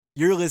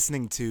You're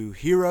listening to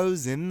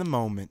Heroes in the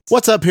Moment.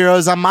 What's up,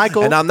 heroes? I'm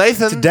Michael. And I'm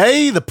Nathan.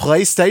 Today, the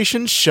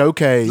PlayStation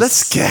Showcase.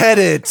 Let's get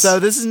it. So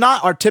this is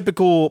not our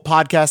typical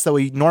podcast that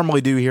we normally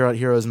do here at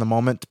Heroes in the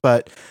Moment,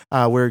 but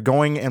we're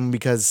going and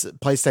because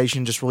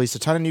PlayStation just released a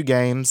ton of new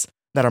games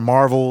that are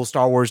Marvel,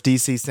 Star Wars,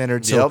 DC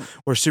centered. So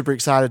we're super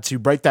excited to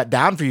break that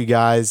down for you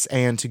guys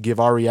and to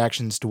give our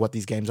reactions to what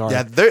these games are.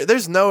 Yeah,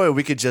 there's no way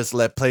we could just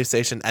let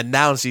PlayStation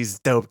announce these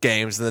dope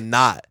games and then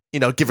not,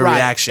 give a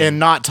reaction. And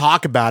not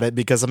talk about it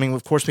because,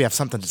 of course we have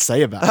something to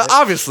say about it.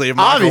 Obviously,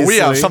 Michael, we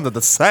have something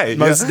to say.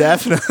 Most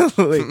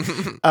definitely.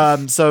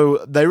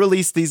 So they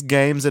released these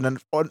games, and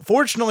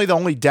unfortunately, the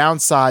only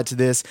downside to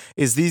this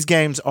is these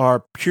games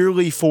are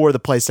purely for the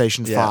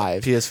PlayStation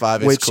 5.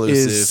 PS5 which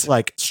exclusive. is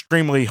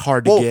extremely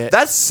hard to get.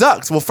 That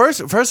sucks. Well, first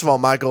of all,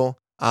 Michael,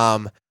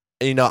 I'm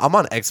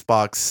on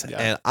Xbox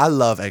and I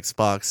love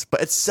Xbox,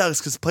 but it sucks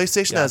because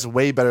PlayStation has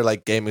way better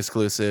game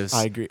exclusives.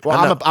 I agree.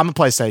 Well, I'm a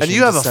PlayStation, and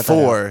you have a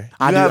 4.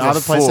 I have a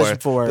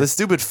PlayStation 4. The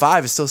stupid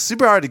 5 is still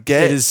super hard to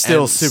get. It is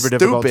still super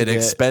difficult to get.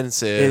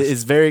 Expensive. It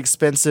is very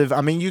expensive.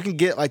 You can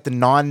get the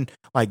non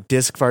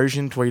disc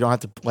version to where you don't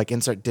have to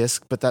insert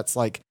disc, but that's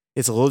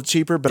it's a little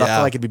cheaper. But I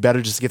feel like it'd be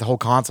better just to get the whole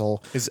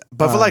console.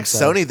 But for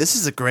Sony, this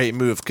is a great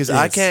move because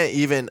I can't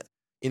even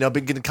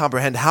begin to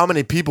comprehend how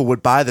many people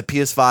would buy the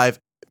PS5.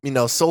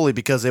 Solely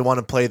because they want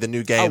to play the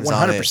new games.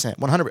 100%,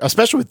 100%,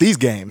 especially with these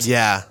games.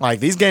 Yeah,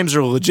 these games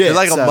are legit.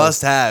 They're a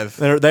must-have.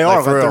 They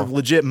are. They're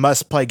legit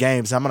must-play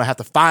games. I'm gonna have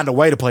to find a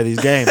way to play these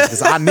games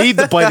because I need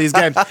to play these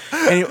games.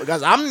 And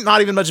guys, I'm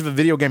not even much of a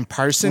video game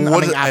person.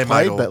 I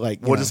play, but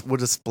we'll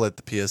just split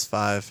the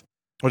PS5.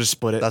 We'll just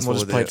split it. We'll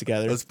just play it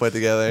together. Let's play it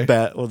together.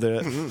 Bet we'll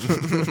do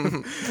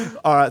it.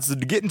 All right. So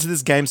to get into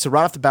this game, so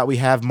right off the bat, we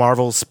have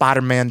Marvel's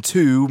Spider-Man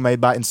 2, made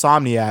by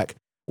Insomniac,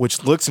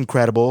 which looks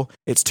incredible.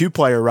 It's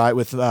 2-player, right,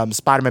 with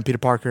Spider-Man, Peter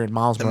Parker, and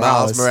Miles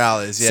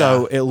Morales. Yeah.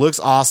 So it looks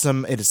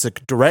awesome. It is a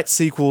direct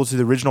sequel to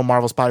the original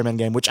Marvel Spider-Man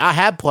game, which I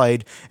had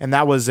played, and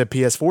that was a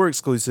PS4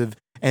 exclusive.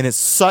 And it's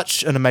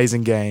such an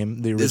amazing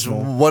game. The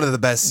original, it's one of the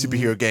best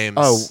superhero games.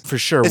 Oh, for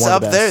sure, it's one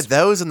up of the best. there.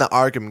 Those and the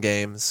Arkham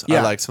games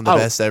are some of the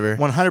best ever.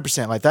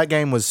 100%. That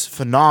game was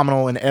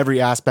phenomenal in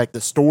every aspect.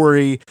 The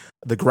story,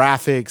 the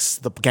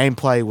graphics, the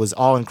gameplay was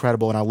all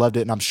incredible, and I loved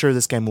it. And I'm sure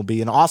this game will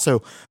be. And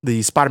also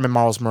the Spider-Man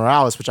Miles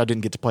Morales, which I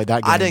didn't get to play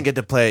that game. I didn't get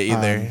to play it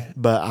either,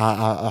 but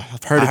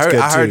I've heard it's good too.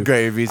 I heard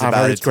great reviews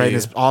about it. It's great.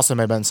 It's also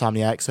made by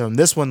Insomniac. So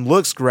this one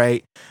looks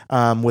great.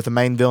 With the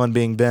main villain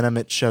being Venom,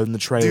 it showed in the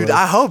trailer. Dude,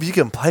 I hope you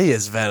can play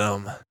as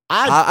Venom.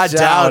 I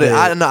doubt it.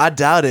 I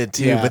doubt it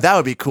too, but that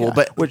would be cool. Yeah.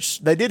 But which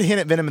they did hint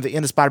at Venom at the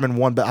end of Spider-Man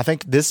 1, but I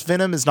think this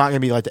Venom is not going to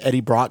be like the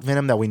Eddie Brock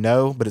Venom that we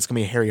know, but it's going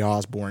to be Harry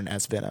Osborn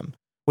as Venom,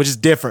 which is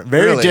different,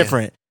 very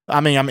different.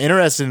 I'm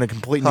interested in a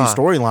complete new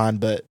storyline,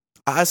 but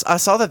I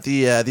saw that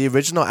the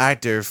original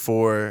actor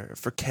for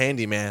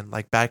Candyman,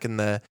 back in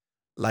the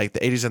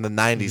 80s and the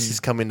 90s, he's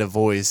coming to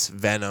voice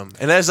Venom.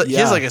 And he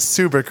has a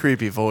super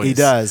creepy voice. He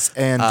does.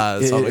 And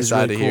so I'm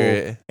excited to hear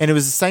it. And it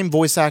was the same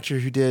voice actor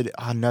who did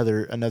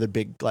another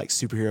big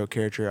superhero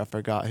character. I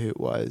forgot who it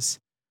was.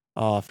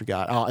 Oh, I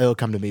forgot. It'll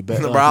come to me. But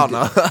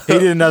he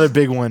did another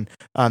big one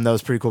that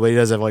was pretty cool. But he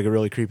does have a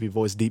really creepy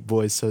voice, deep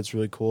voice, so it's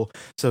really cool.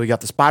 So we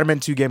got the Spider-Man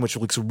 2 game, which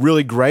looks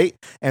really great.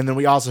 And then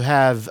we also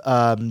have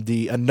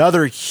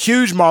another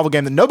huge Marvel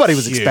game that nobody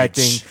was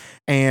expecting.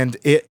 And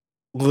it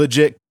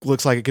legit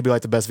looks like it could be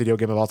the best video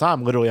game of all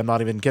time. Literally, I'm not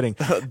even kidding.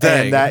 And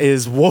that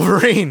is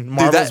Wolverine.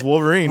 Marvel's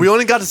Wolverine. We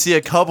only got to see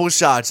a couple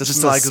shots.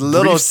 Just a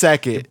little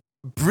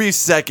brief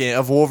second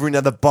of Wolverine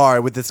at the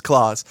bar with his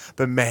claws.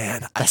 But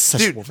man, that's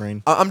such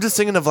Wolverine. I'm just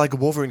thinking of a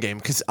Wolverine game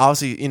because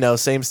obviously,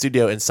 same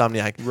studio,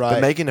 Insomniac, right?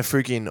 But making a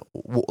freaking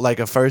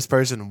a first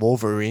person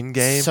Wolverine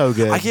game, so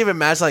good. I can't even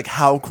imagine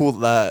how cool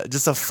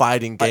just a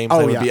fighting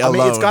gameplay would be.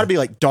 Alone. It's got to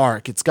be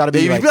dark. It's got to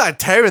be you'd be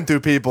tearing through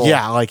people.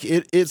 Yeah,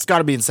 it's got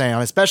to be insane.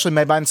 Especially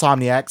made by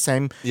Insomniac,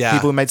 same people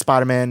who made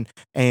Spider-Man.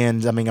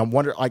 And I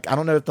wonder, I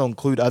don't know if they'll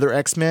include other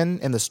X-Men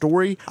in the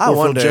story, or if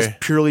it'll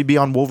just purely be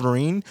on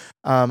Wolverine.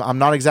 I'm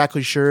not exactly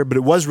sure, but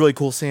it was really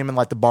cool seeing him in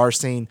the bar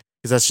scene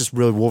because that's just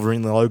really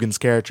Wolverine, Logan's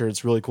character.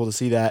 It's really cool to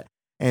see that.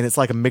 And it's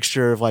a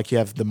mixture of you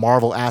have the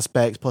Marvel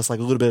aspect plus a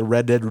little bit of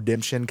Red Dead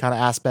Redemption kind of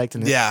aspect.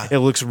 And it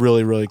looks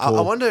really, really cool.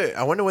 I wonder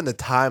when what the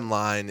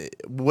timeline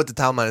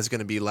is going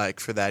to be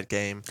for that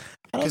game.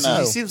 Because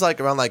he seems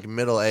around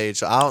middle age.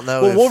 So I don't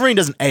know. Well, Wolverine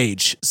doesn't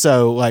age,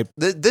 so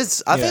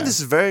this. I think this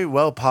is very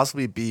well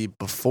possibly be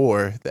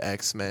before the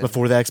X-Men.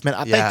 Before the X-Men,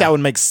 I think that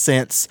would make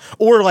sense.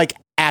 Or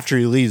after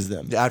he leaves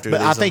them. But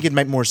I think it'd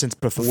make more sense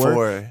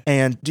before.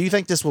 And do you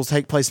think this will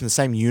take place in the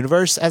same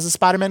universe as the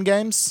Spider-Man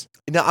games?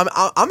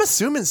 I'm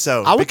assuming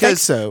so. I would think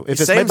so. If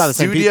it's made by the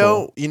same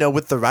people.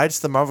 With the rights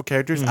to the Marvel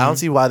characters, I don't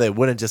see why they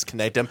wouldn't just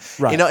connect them.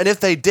 Right. And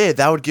if they did,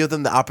 that would give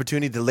them the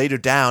opportunity to later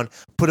down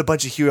put a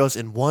bunch of heroes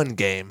in one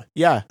game.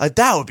 Yeah.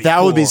 That would be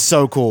cool. Would be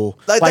so cool.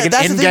 An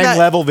that's in-game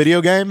level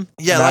video game?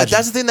 Yeah,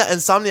 that's the thing that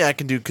Insomniac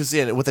can do, because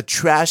with a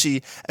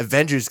trashy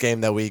Avengers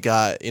game that we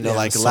got,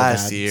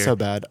 last year. So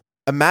bad.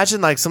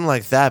 Imagine something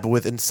like that, but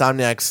with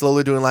Insomniac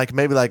slowly doing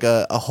maybe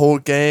a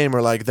Hulk game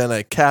or then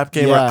a Cap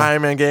game or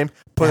Iron Man game.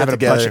 having a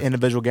bunch of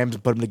individual games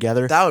and put them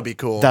together. That would be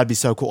cool. That'd be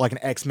so cool. Like an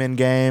X-Men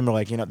game or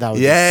like, that would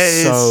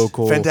be so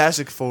cool.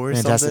 Fantastic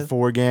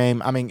Four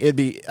game. I mean,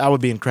 that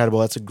would be incredible.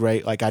 That's a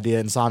great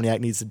idea. Insomniac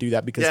needs to do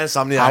that because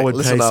Insomniac, I would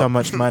pay so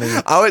much money.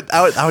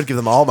 I would give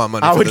them all my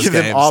money. I would give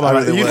them all my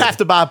money. You'd have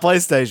to buy a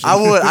PlayStation. I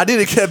would. I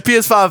need to get a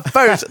PS5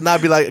 first, and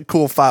I'd be like,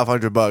 cool,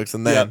 $500,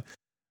 and then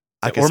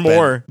I could spend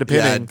more,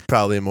 depending. Yeah,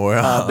 probably more.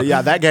 But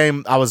yeah, that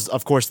game, I was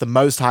of course the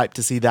most hyped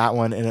to see that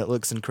one, and it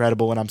looks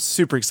incredible, and I'm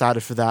super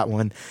excited for that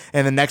one.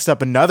 And then next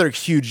up, another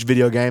huge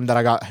video game that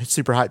I got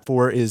super hyped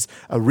for is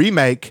a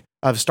remake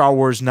of Star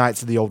Wars: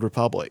 Knights of the Old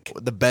Republic,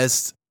 the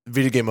best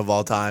video game of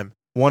all time.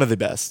 One of the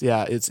best.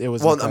 Yeah, it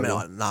was. Well,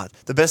 not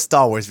the best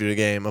Star Wars video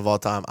game of all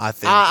time. I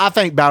think. I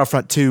think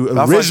Battlefront 2,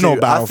 original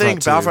Battlefront 2. I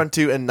think Battlefront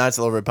 2 and Knights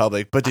of the Old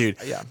Republic. But dude,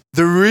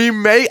 the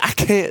remake, I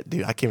can't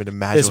even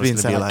imagine it's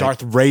what's gonna be like.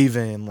 Darth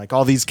Raven, like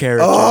all these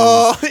characters,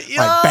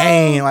 like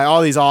Bane, like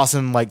all these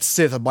awesome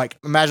Sith. Like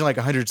imagine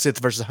 100 Sith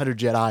versus 100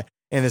 Jedi.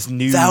 And this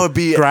new that would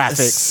be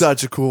graphics.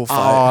 Such a cool fight.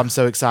 Oh, I'm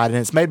so excited.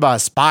 And it's made by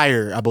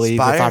Aspyr, I believe,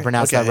 if I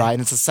pronounce that right.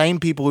 And it's the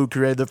same people who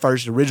created the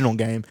first original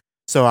game.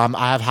 So I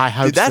have high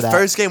hopes for that. That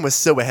first game was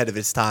so ahead of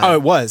its time. Oh,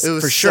 it was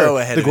for sure. So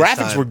ahead of its time.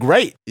 The graphics were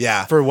great.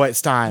 Yeah, for what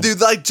its time, dude.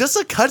 Just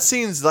the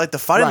cutscenes, the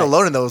fighting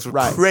alone in those were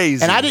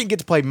crazy. And I didn't get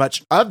to play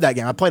much of that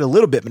game. I played a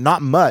little bit, but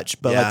not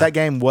much. But that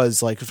game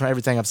was from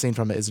everything I've seen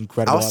from it is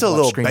incredible. I was still a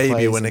little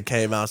baby when it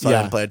came out, so I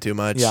didn't play it too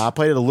much. Yeah, I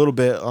played it a little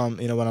bit,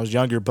 when I was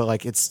younger.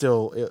 But it's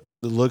still it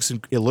looks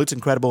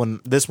incredible, and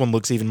this one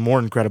looks even more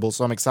incredible.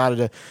 So I'm excited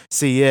to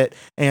see it.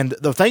 And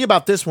the thing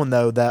about this one,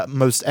 though, that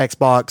most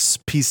Xbox,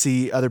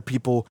 PC, other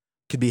people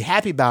could be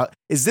happy about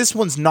is this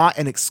one's not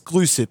an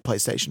exclusive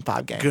PlayStation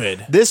 5 game.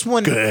 Good. This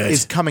one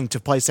is coming to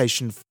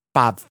PlayStation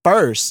 5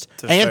 first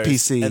and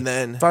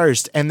PC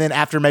first, and then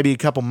after maybe a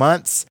couple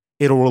months,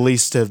 it'll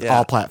release to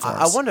all platforms.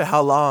 I wonder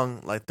how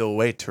long they'll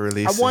wait to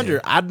release. I wonder.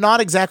 I'm not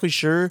exactly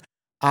sure.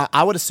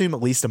 I would assume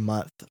at least a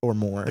month or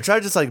more. I try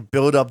to just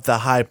build up the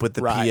hype with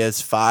the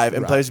PS5,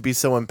 and players would be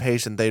so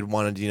impatient they'd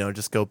want to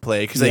just go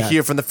play because they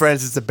hear from the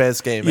friends it's the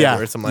best game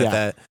ever or something like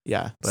that.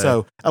 Yeah.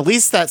 So at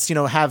least that's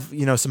have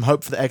some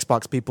hope for the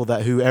Xbox people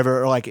that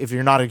whoever if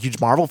you're not a huge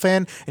Marvel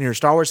fan and you're a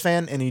Star Wars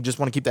fan and you just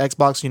want to keep the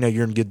Xbox,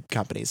 you're in good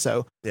company.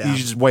 So you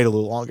just wait a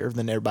little longer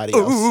than everybody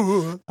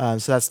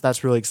else. So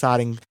that's really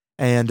exciting.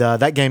 And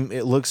that game,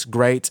 it looks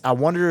great. I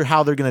wonder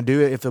how they're going to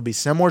do it. If it'll be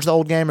similar to the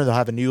old game or they'll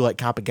have a new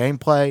type of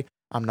gameplay.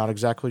 I'm not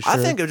exactly sure. I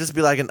think it'll just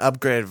be an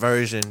upgraded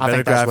version.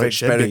 Better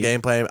graphics, better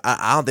gameplay.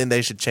 I don't think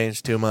they should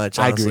change too much,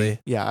 honestly. I agree.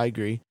 Yeah, I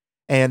agree.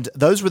 And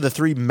those were the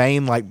three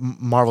main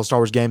Marvel Star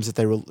Wars games that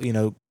they were,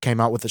 came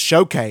out with the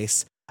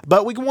showcase.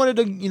 But we wanted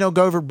to,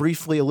 go over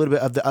briefly a little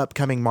bit of the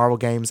upcoming Marvel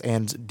games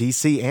and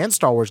DC and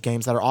Star Wars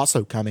games that are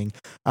also coming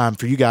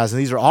for you guys.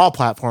 And these are all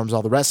platforms,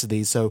 all the rest of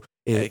these. So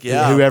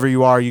whoever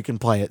you are, you can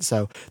play it.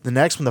 So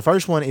the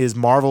first one is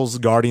Marvel's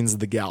Guardians of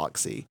the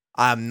Galaxy.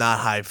 I'm not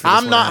hyped for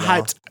this I'm not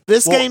hyped.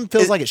 This game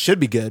feels like it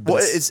should be good.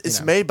 But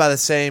it's made by the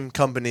same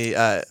company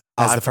as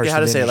the first how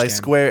to say it,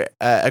 Square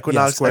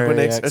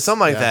Equinix or something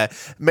like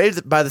that.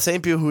 Made by the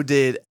same people who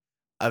did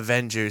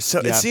Avengers. So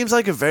it seems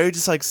like a very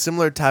just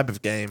similar type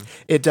of game.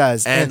 It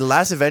does. And the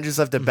last Avengers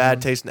left a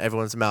bad taste in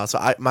everyone's mouth.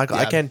 So Michael,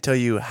 I can't tell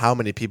you how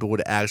many people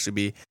would actually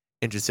be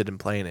interested in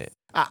playing it.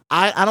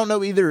 I don't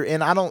know either,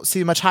 and I don't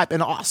see much hype.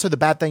 And also, the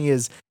bad thing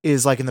is in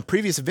the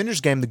previous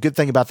Avengers game, the good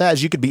thing about that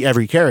is you could be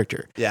every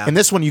character. Yeah. In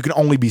this one, you can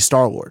only be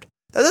Star-Lord.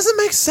 That doesn't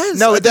make sense.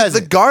 No, it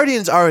doesn't. The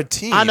Guardians are a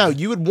team. I know.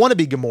 You would want to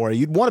be Gamora.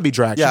 You'd want to be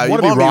Drax. Yeah, you'd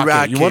want to be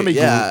Rocket. You want to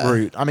be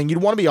Groot. I mean,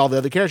 you'd want to be all the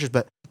other characters,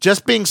 but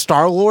just being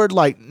Star-Lord,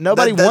 nobody wants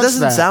that. That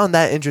doesn't sound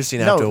that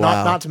interesting after a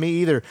while. No, not to me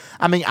either.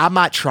 I mean, I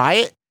might try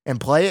it and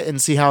play it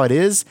and see how it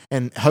is,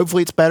 and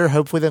hopefully it's better.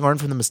 Hopefully they learn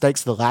from the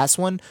mistakes of the last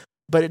one.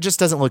 But it just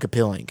doesn't look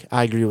appealing.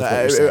 I agree with what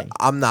you're saying.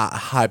 I'm not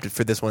hyped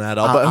for this one at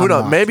all. But who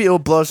knows? Maybe it'll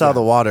blow us out of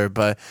the water.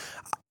 But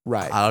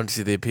I don't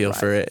see the appeal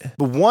for it.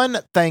 But one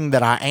thing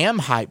that I am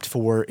hyped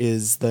for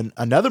is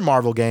another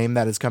Marvel game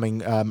that is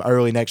coming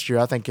early next year.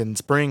 I think in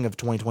spring of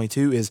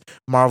 2022 is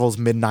Marvel's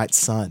Midnight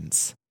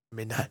Suns.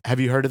 Have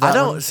you heard of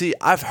that?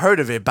 I've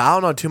heard of it, but I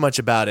don't know too much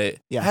about it.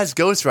 Yeah. It has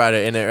Ghost Rider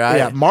in it, right?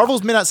 Yeah,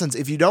 Marvel's Midnight Suns.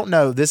 If you don't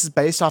know, this is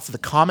based off of the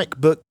comic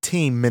book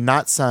team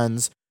Midnight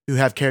Suns, who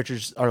have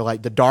characters are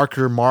the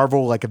darker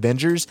Marvel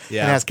Avengers, and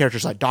it has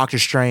characters like Doctor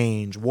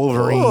Strange,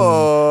 Wolverine,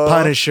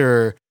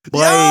 Punisher,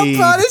 Blade,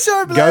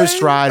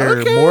 Ghost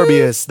Rider,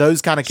 Morbius,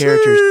 those kind of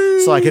characters.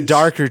 Jeez. So a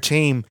darker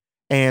team,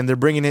 and they're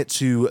bringing it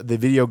to the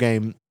video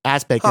game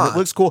aspect, and it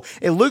looks cool.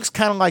 It looks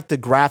kind of like the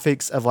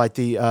graphics of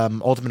the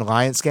Ultimate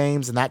Alliance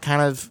games and that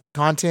kind of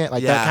content,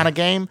 that kind of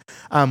game.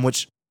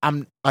 Which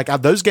I'm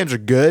those games are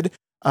good.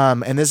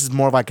 And this is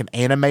more of an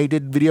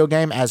animated video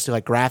game as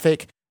to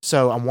graphic.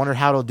 So I wonder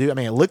how it'll do. I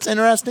mean, it looks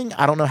interesting.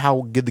 I don't know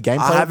how good the gameplay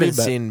will be. I haven't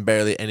seen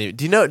barely any.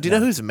 Do you know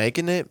who's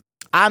making it?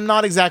 I'm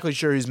not exactly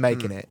sure who's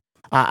making it.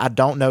 I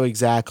don't know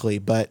exactly,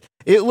 but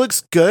it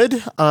looks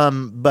good.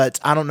 But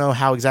I don't know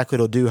how exactly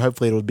it'll do.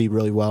 Hopefully it'll be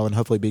really well, and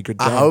hopefully be a good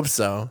game. I hope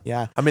so.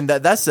 Yeah. I mean,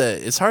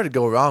 it's hard to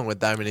go wrong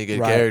with that many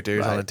good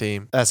characters on a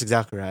team. That's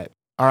exactly right.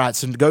 All right,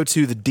 so to go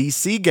to the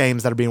DC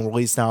games that are being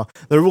released now,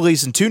 they're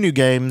releasing 2 new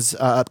games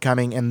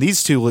upcoming, and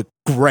these 2 look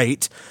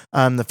great.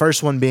 The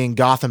first one being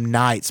Gotham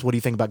Knights. What do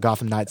you think about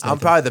Gotham Knights, Nathan? I'm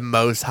probably the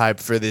most hyped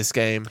for this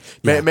game.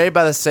 Made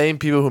by the same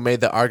people who made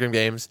the Arkham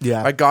games.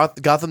 Yeah. Right,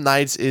 Gotham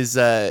Knights is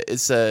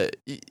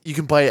you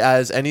can play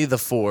as any of the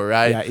 4,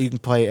 right? Yeah, you can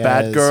play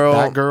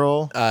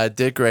Batgirl,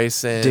 Dick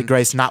Grayson,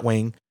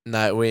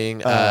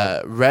 Nightwing,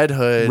 Red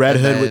Hood,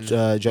 with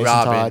Jason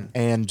Robin. Todd,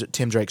 and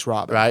Tim Drake's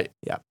Robin. Right?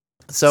 Yeah.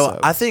 So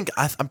I think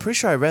I'm pretty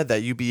sure I read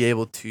that you'd be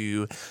able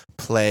to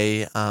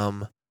play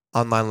online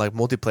like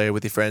multiplayer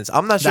with your friends.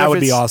 I'm not sure that if would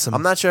be awesome.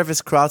 I'm not sure if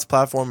it's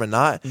cross-platform or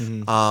not.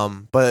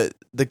 Mm-hmm. But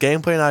the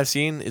gameplay I've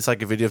seen is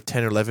like a video of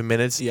 10 or 11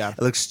 minutes. Yeah, it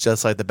looks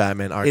just like the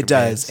Batman Arkham. It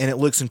does, games. and it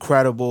looks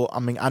incredible. I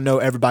mean, I know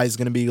everybody's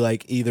going to be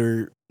like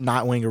either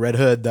Nightwing or Red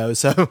Hood though.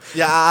 So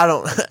yeah,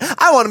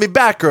 I want to be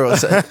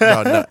Batgirl.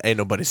 no, ain't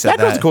nobody said that.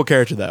 Batgirl's a cool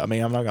character though. I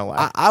mean, I'm not gonna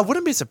lie. I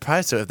wouldn't be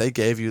surprised though if they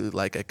gave you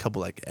like a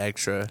couple like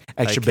extra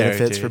benefits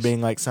characters for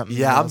being like something.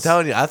 Yeah, else. I'm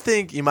telling you, I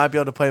think you might be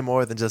able to play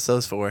more than just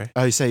those 4.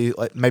 Oh, you say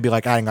like, maybe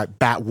like adding like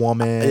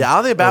Batwoman. Yeah, I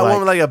don't think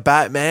Batwoman like a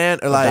Batman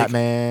or like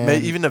Batman,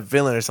 maybe even a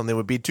villain or something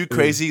would be too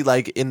crazy.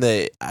 Like in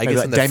the maybe guess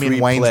like in the Damian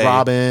free Wayne's play.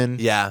 Robin.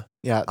 Yeah.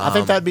 Yeah, I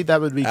think that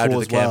would be after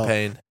cool the as well.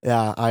 campaign.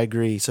 Yeah, I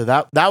agree. So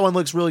that one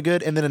looks really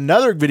good. And then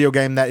another video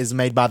game that is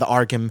made by the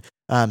Arkham,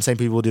 same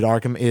people who did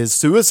Arkham, is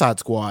Suicide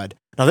Squad.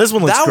 Now this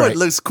one looks great. One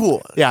looks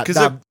cool. Yeah,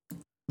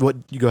 what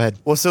you go ahead.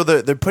 Well, so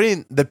they're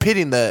pitting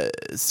the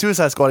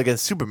Suicide Squad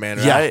against Superman,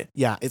 right?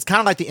 Yeah, it's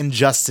kind of like the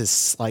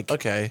Injustice,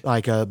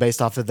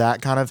 based off of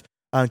that kind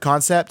of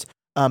concept.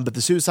 But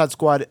the Suicide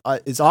Squad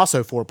is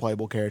also 4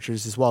 playable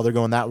characters as well. They're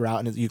going that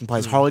route, and you can play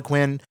as Harley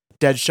Quinn,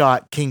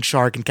 Deadshot, King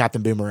Shark, and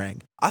Captain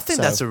Boomerang. I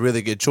think that's a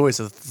really good choice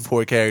of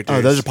 4 characters.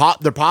 Oh, those are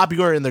they're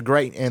popular and they're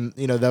great, and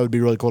that would be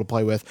really cool to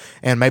play with.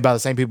 And made by the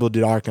same people who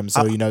did Arkham,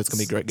 so it's gonna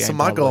be a great game. So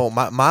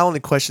my only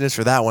question is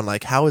for that one,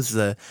 like how is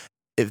the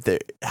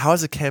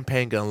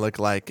campaign gonna look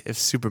like if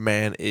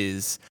Superman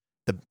is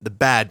the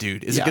bad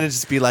dude? Is it gonna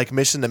just be like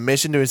mission to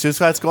mission doing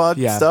Suicide Squad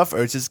stuff,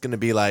 or it's just gonna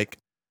be like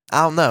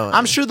I don't know.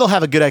 I'm sure they'll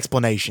have a good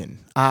explanation.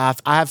 I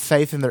have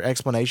faith in their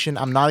explanation.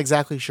 I'm not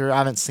exactly sure. I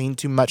haven't seen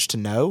too much to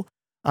know.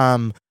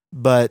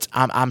 But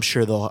I'm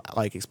sure they'll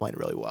like explain it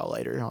really well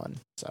later on.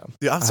 So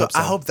yeah,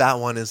 I hope that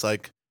one is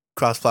like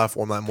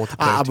cross-platform, like multiplayer.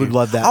 I would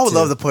love that. I would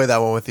love to play that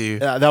one with you.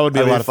 Yeah, that would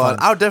be a lot of fun.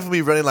 I would definitely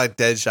be running like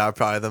Deadshot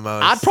probably the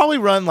most. I'd probably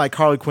run like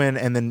Harley Quinn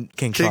and then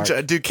King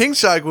Shark. Dude, King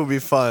Shark would be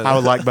fun. I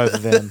would like both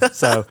of them.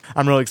 So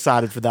I'm really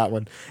excited for that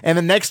one. And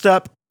then next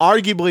up,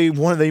 arguably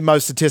one of the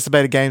most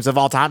anticipated games of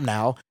all time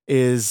now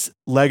is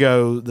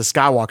Lego The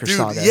Skywalker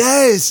Saga.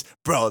 Yes,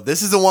 bro,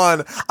 this is the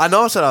one. I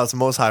know I said I was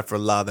most hyped for a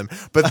lot of them,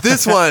 but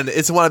this one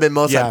is the one I've been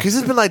most hyped because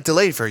it's been like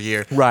delayed for a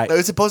year. Right. It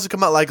was supposed to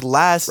come out like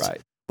last.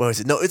 Right. What was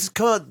it? No, it's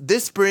come out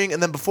this spring,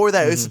 and then before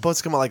that, it was supposed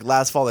to come out like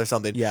last fall or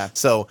something. Yeah.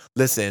 So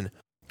listen,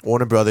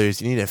 Warner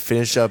Brothers, you need to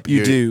finish up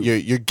your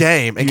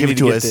game and you give it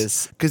to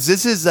us because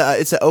this is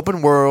it's an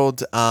open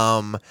world.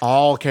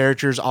 All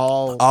characters,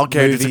 all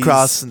characters movies.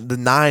 across the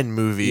 9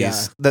 movies.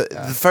 Yeah.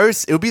 The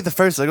first, it would be the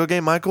first Lego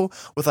game, Michael,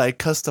 with like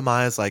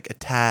customized like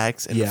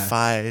attacks and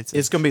fights.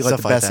 It's gonna be like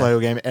the best Lego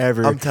game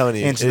ever. I'm telling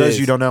you. And to those of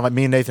you who don't know, like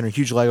me and Nathan are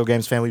huge Lego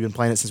games fan. We've been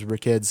playing it since we were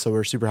kids, so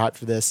we're super hyped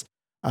for this.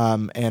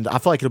 And I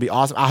feel like it'll be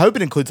awesome. I hope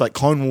it includes like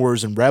Clone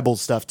Wars and Rebels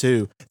stuff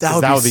too. That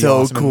would be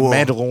so awesome. cool.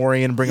 And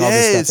Mandalorian, bring all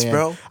this stuff in.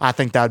 Bro. I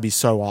think that would be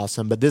so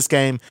awesome. But this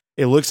game,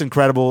 it looks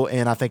incredible,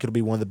 and I think it'll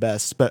be one of the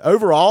best. But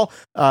overall,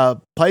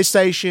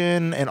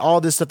 PlayStation and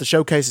all this stuff, the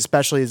showcase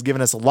especially, has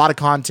given us a lot of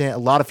content, a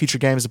lot of future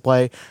games to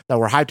play that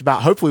we're hyped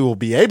about. Hopefully, we'll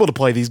be able to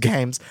play these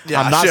games.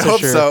 Yeah, I'm not I hope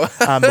so.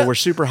 But we're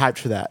super hyped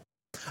for that.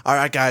 All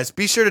right, guys,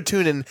 be sure to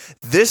tune in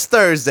this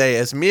Thursday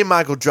as me and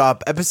Michael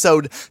drop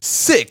episode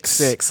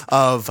 6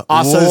 of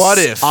What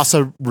If.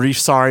 Also,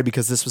 sorry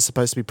because this was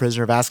supposed to be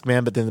Prisoner of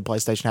Azkaban, but then the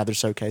PlayStation had their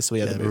showcase, so we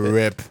had to move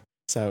it.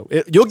 So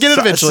you'll get it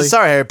eventually.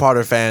 Sorry, Harry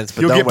Potter fans,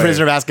 but you'll get worry.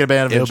 Prisoner of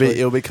Azkaban eventually.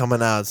 It'll be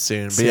coming out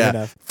soon. But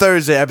enough.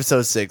 Thursday,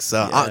 episode 6.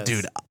 So,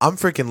 dude, I'm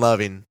freaking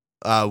loving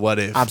What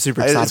If. I'm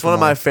super excited. It's one of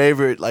my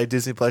favorite like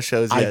Disney Plus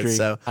shows yet. I agree.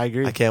 So I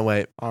agree. I can't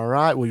wait. All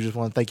right. We just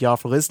want to thank you all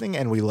for listening,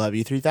 and we love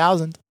you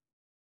 3000.